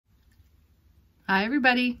Hi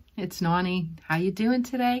everybody, it's Nani. How you doing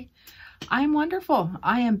today? I'm wonderful.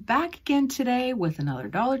 I am back again today with another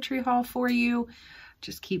Dollar Tree haul for you.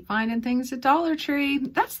 Just keep finding things at Dollar Tree.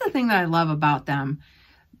 That's the thing that I love about them.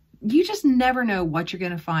 You just never know what you're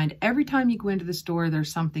going to find. Every time you go into the store,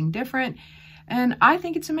 there's something different, and I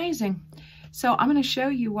think it's amazing. So I'm going to show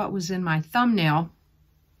you what was in my thumbnail.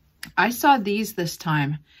 I saw these this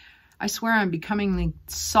time. I swear I'm becoming the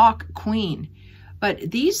sock queen,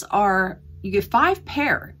 but these are, you get 5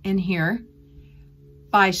 pair in here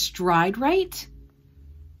by Stride Rite.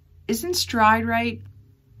 Isn't Stride Rite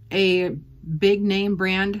a big name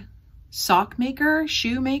brand sock maker,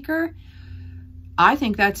 shoe maker? I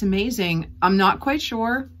think that's amazing. I'm not quite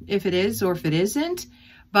sure if it is or if it isn't,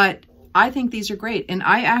 but I think these are great. And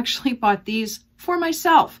I actually bought these for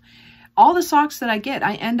myself. All the socks that I get,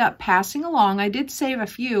 I end up passing along. I did save a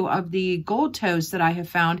few of the gold toes that I have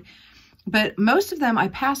found, but most of them I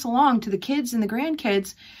pass along to the kids and the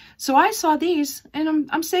grandkids. So I saw these and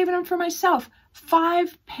I'm saving them for myself.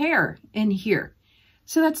 5 pair in here.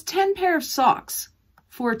 So that's 10 pair of socks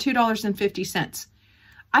for $2.50.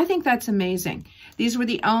 I think that's amazing. These were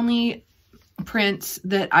the only prints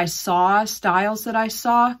that I saw, styles that I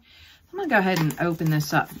saw. I'm gonna go ahead and open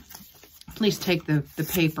this up. Please take the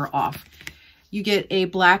paper off. You get a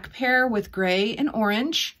black pair with gray and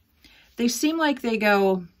orange. They seem like they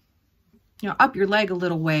go, up your leg a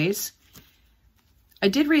little ways. I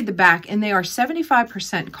did read the back, and they are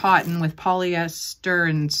 75% cotton with polyester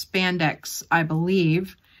and spandex, I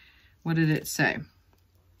believe. What did it say?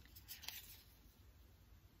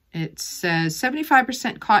 It says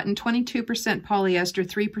 75% cotton, 22% polyester,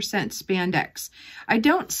 3% spandex. I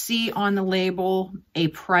don't see on the label a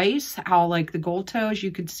price, how like the gold toes,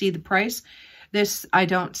 you could see the price. This, I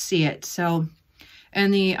don't see it. So,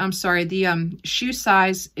 and the shoe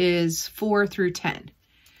size is 4 through 10.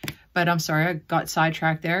 But I'm sorry, I got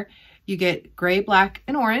sidetracked there. You get gray, black,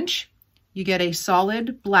 and orange. You get a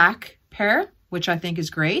solid black pair, which I think is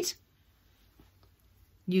great.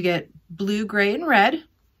 You get blue, gray, and red.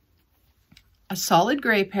 A solid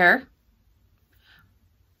gray pair.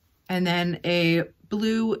 And then a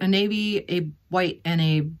blue, a navy, a white, and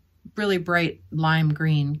a really bright lime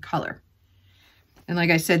green color. And like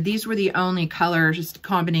I said, these were the only colors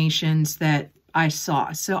combinations that I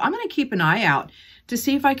saw. So I'm going to keep an eye out to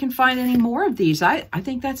see if I can find any more of these. I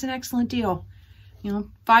think that's an excellent deal.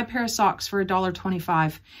 5 pair of socks for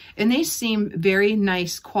 $1.25. And they seem very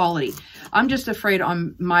nice quality. I'm just afraid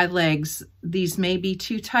on my legs, these may be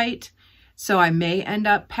too tight. So I may end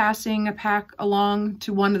up passing a pack along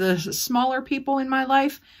to one of the smaller people in my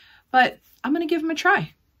life. But I'm going to give them a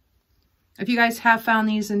try. If you guys have found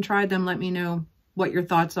these and tried them, let me know what your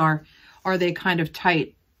thoughts are. Are they kind of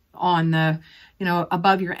tight on the,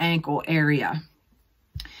 above your ankle area?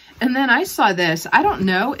 And then I saw this. I don't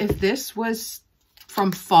know if this was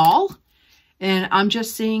from fall and I'm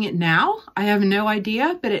just seeing it now. I have no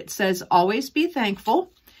idea, but it says always be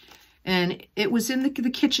thankful. And it was in the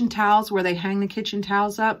kitchen towels where they hang the kitchen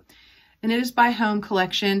towels up. And it is by Home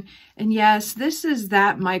Collection. And yes, this is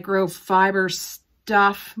that microfiber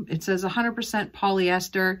stuff. It says 100%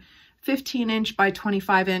 polyester, 15-inch by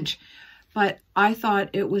 25-inch. But I thought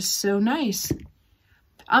it was so nice.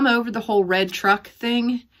 I'm over the whole red truck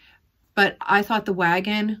thing. But I thought the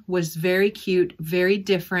wagon was very cute, very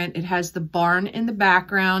different. It has the barn in the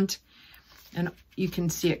background, and you can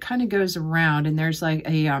see it kind of goes around, and there's like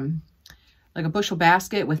a bushel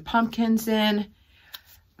basket with pumpkins in.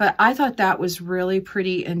 But I thought that was really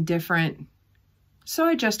pretty and different, so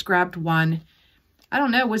I just grabbed one. I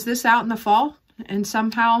don't know, was this out in the fall, and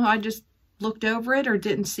somehow I just looked over it or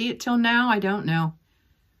didn't see it till now? I don't know.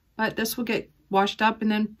 But this will get washed up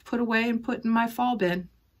and then put away and put in my fall bin.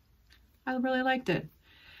 I really liked it.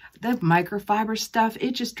 The microfiber stuff,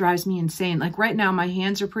 it just drives me insane. Like right now, my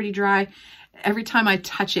hands are pretty dry. Every time I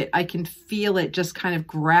touch it, I can feel it just kind of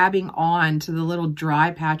grabbing on to the little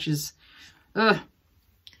dry patches. Ugh.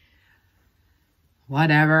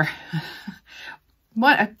 Whatever.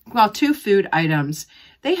 Well, 2 food items.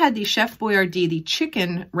 They had the Chef Boyardee, the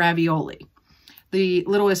chicken ravioli. The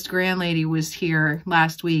littlest grand lady was here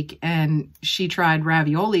last week and she tried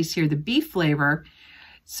raviolis here, the beef flavor.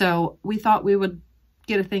 So we thought we would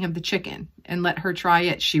get a thing of the chicken and let her try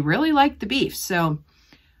it. She really liked the beef. So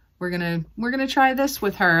we're gonna try this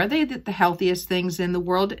with her. Are they the healthiest things in the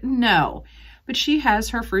world? No. But she has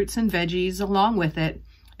her fruits and veggies along with it.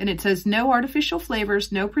 And it says no artificial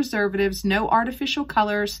flavors, no preservatives, no artificial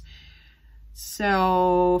colors.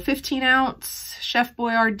 So 15-ounce Chef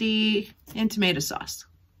Boyardee and tomato sauce.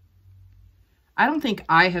 I don't think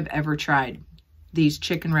I have ever tried these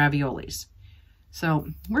chicken raviolis. So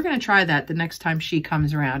we're going to try that the next time she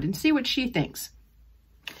comes around and see what she thinks.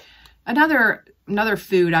 Another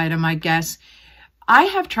food item, I guess. I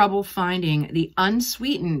have trouble finding the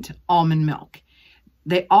unsweetened almond milk.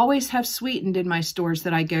 They always have sweetened in my stores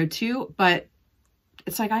that I go to, but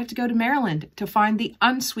it's like I have to go to Maryland to find the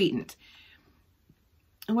unsweetened.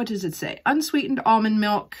 And what does it say? Unsweetened almond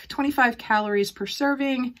milk, 25 calories per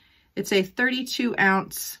serving. It's a 32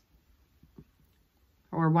 ounce,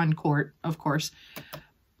 or 1 quart, of course.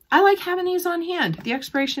 I like having these on hand. The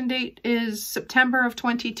expiration date is September of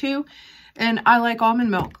 22, and I like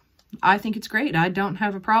almond milk. I think it's great. I don't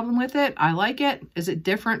have a problem with it. I like it. Is it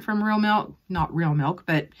different from real milk? Not real milk,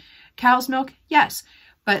 but cow's milk? Yes,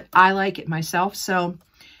 but I like it myself, so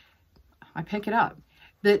I pick it up.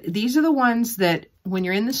 These are the ones that when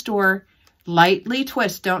you're in the store, lightly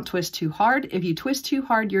twist. Don't twist too hard. If you twist too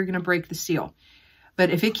hard, you're going to break the seal. But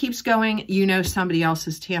if it keeps going, you know somebody else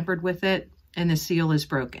has tampered with it and the seal is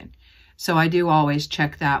broken. So I do always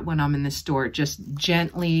check that when I'm in the store. Just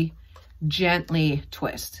gently, gently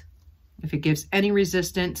twist. If it gives any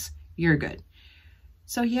resistance, you're good.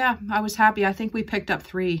 So yeah, I was happy. I think we picked up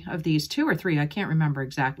 3 of these, 2 or 3. I can't remember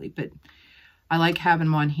exactly, but I like having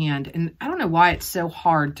them on hand. And I don't know why it's so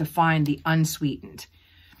hard to find the unsweetened.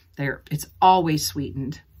 It's always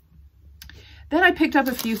sweetened. Then I picked up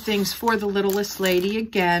a few things for the littlest lady,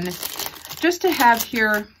 again, just to have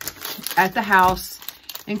here at the house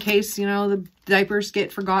in case, you know, the diapers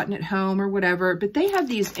get forgotten at home or whatever. But they have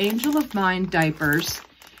these Angel of Mine diapers,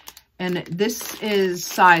 and this is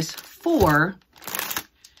size 4,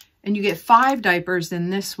 and you get 5 diapers in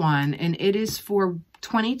this one, and it is for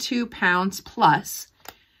 22 pounds plus,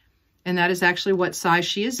 and that is actually what size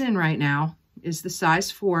she is in right now, is the size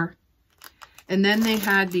 4. And then they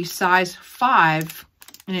had the size 5,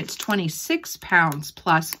 and it's 26 pounds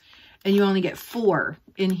plus, and you only get 4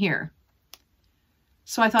 in here.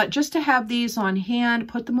 So I thought just to have these on hand,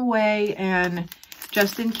 put them away, and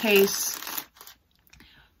just in case,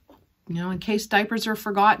 you know, in case diapers are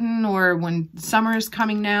forgotten, or when summer is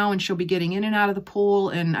coming now and she'll be getting in and out of the pool,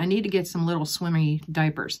 and I need to get some little swimmy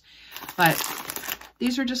diapers. But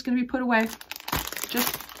these are just going to be put away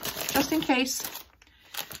just in case.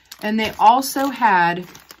 And they also had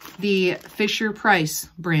the Fisher-Price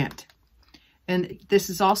brand. And this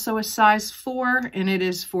is also a size 4, and it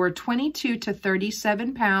is for 22 to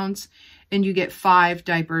 37 pounds, and you get 5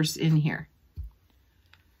 diapers in here.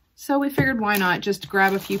 So we figured why not just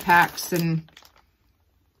grab a few packs and,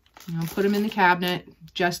 you know, put them in the cabinet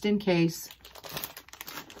just in case.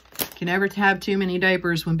 Can never have too many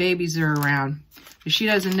diapers when babies are around. She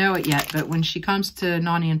doesn't know it yet, but when she comes to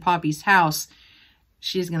Nani and Poppy's house,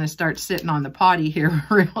 she's going to start sitting on the potty here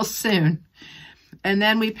real soon. And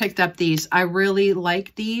then we picked up these. I really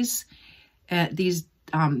like these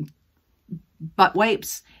butt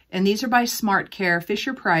wipes. And these are by SmartCare,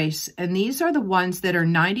 Fisher-Price. And these are the ones that are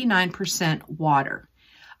 99% water.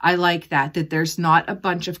 I like that there's not a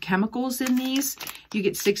bunch of chemicals in these. You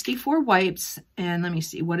get 64 wipes. And let me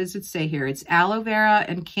see, what does it say here? It's aloe vera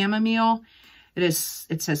and chamomile. It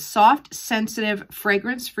says soft, sensitive,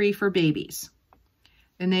 fragrance-free for babies.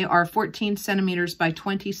 And they are 14 centimeters by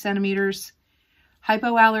 20 centimeters.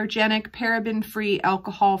 Hypoallergenic, paraben-free,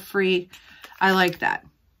 alcohol-free. I like that.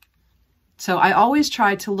 So I always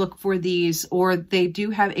try to look for these, or they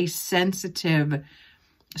do have a sensitive,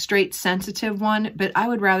 straight sensitive one, but I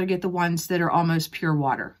would rather get the ones that are almost pure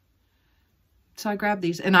water. So I grabbed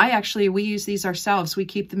these, and we use these ourselves. We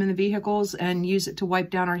keep them in the vehicles and use it to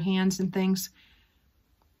wipe down our hands and things.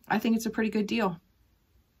 I think it's a pretty good deal.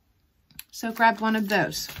 So grabbed one of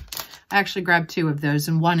those. I actually grabbed 2 of those,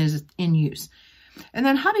 and 1 is in use. And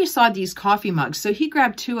then hubby saw these coffee mugs, so he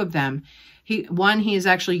grabbed 2 of them. One he is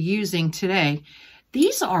actually using today.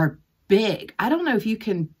 These are big. I don't know if you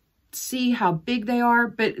can see how big they are,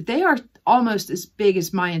 but they are almost as big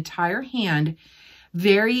as my entire hand.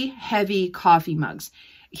 Very heavy coffee mugs.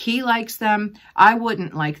 He likes them. I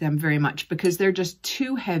wouldn't like them very much because they're just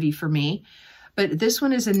too heavy for me. But this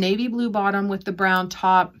one is a navy blue bottom with the brown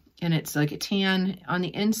top, and it's like a tan on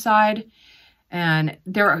the inside. And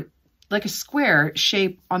they're like a square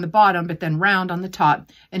shape on the bottom, but then round on the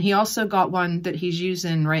top. And he also got one that he's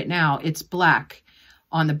using right now. It's black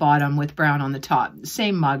on the bottom with brown on the top.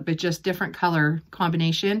 Same mug, but just different color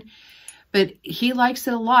combination. But he likes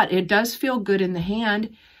it a lot. It does feel good in the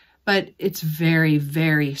hand, but it's very,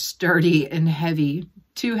 very sturdy and heavy.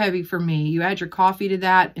 Too heavy for me. You add your coffee to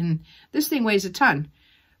that, and this thing weighs a ton.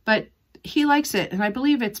 But he likes it, and I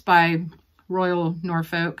believe it's by Royal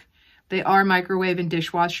Norfolk. They are microwave and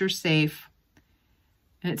dishwasher safe.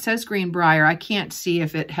 And it says Greenbrier. I can't see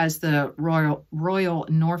if it has the Royal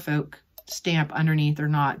Norfolk stamp underneath or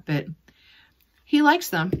not, but he likes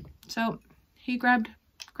them. So he grabbed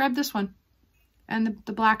this one and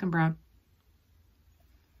the black and brown.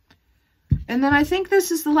 And then I think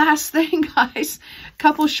this is the last thing, guys. A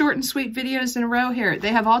couple short and sweet videos in a row here. They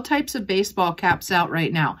have all types of baseball caps out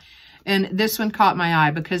right now. And this one caught my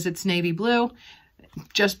eye because it's navy blue.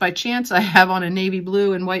 Just by chance, I have on a navy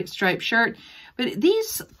blue and white striped shirt. But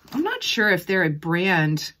these, I'm not sure if they're a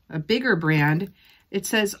brand, a bigger brand. It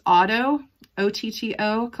says Otto,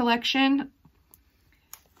 O-T-T-O collection.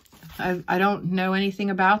 I don't know anything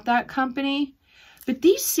about that company. But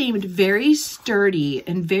these seemed very sturdy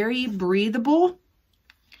and very breathable.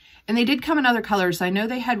 And they did come in other colors. I know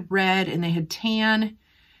they had red and they had tan.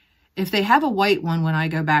 If they have a white one when I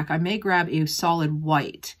go back, I may grab a solid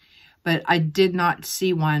white. But I did not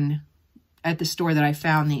see one at the store that I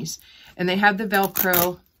found these. And they have the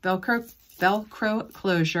Velcro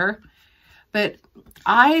closure. But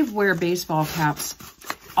I wear baseball caps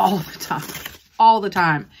all the time. All the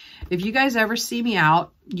time. If you guys ever see me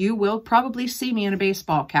out, you will probably see me in a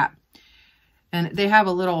baseball cap. And they have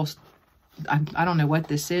a little, I don't know what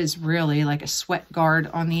this is really, like a sweat guard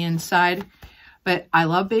on the inside. But I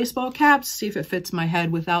love baseball caps. See if it fits my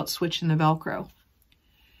head without switching the Velcro.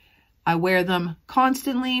 I wear them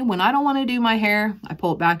constantly. When I don't want to do my hair, I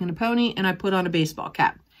pull it back in a pony and I put on a baseball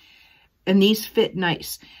cap. And these fit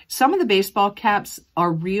nice. Some of the baseball caps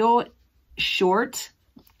are real short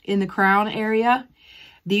in the crown area.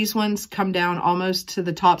 These ones come down almost to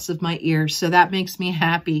the tops of my ears, so that makes me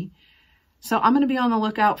happy. So I'm going to be on the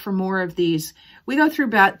lookout for more of these. We go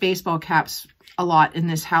through baseball caps a lot in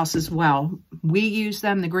this house as well. We use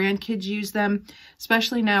them, the grandkids use them,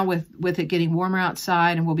 especially now with it getting warmer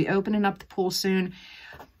outside, and we'll be opening up the pool soon.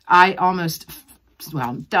 I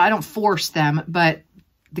don't force them, but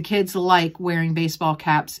the kids like wearing baseball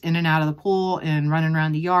caps in and out of the pool and running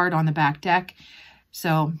around the yard on the back deck.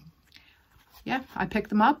 So yeah, I pick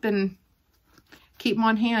them up and keep them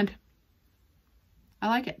on hand. I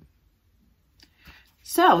like it.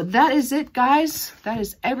 So that is it, guys. That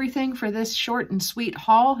is everything for this short and sweet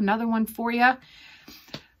haul. Another one for you.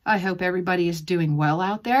 I hope everybody is doing well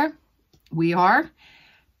out there. We are.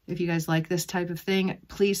 If you guys like this type of thing,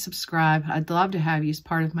 please subscribe. I'd love to have you as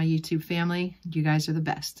part of my YouTube family. You guys are the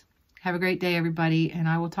best. Have a great day, everybody, and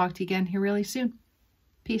I will talk to you again here really soon.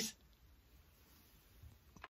 Peace.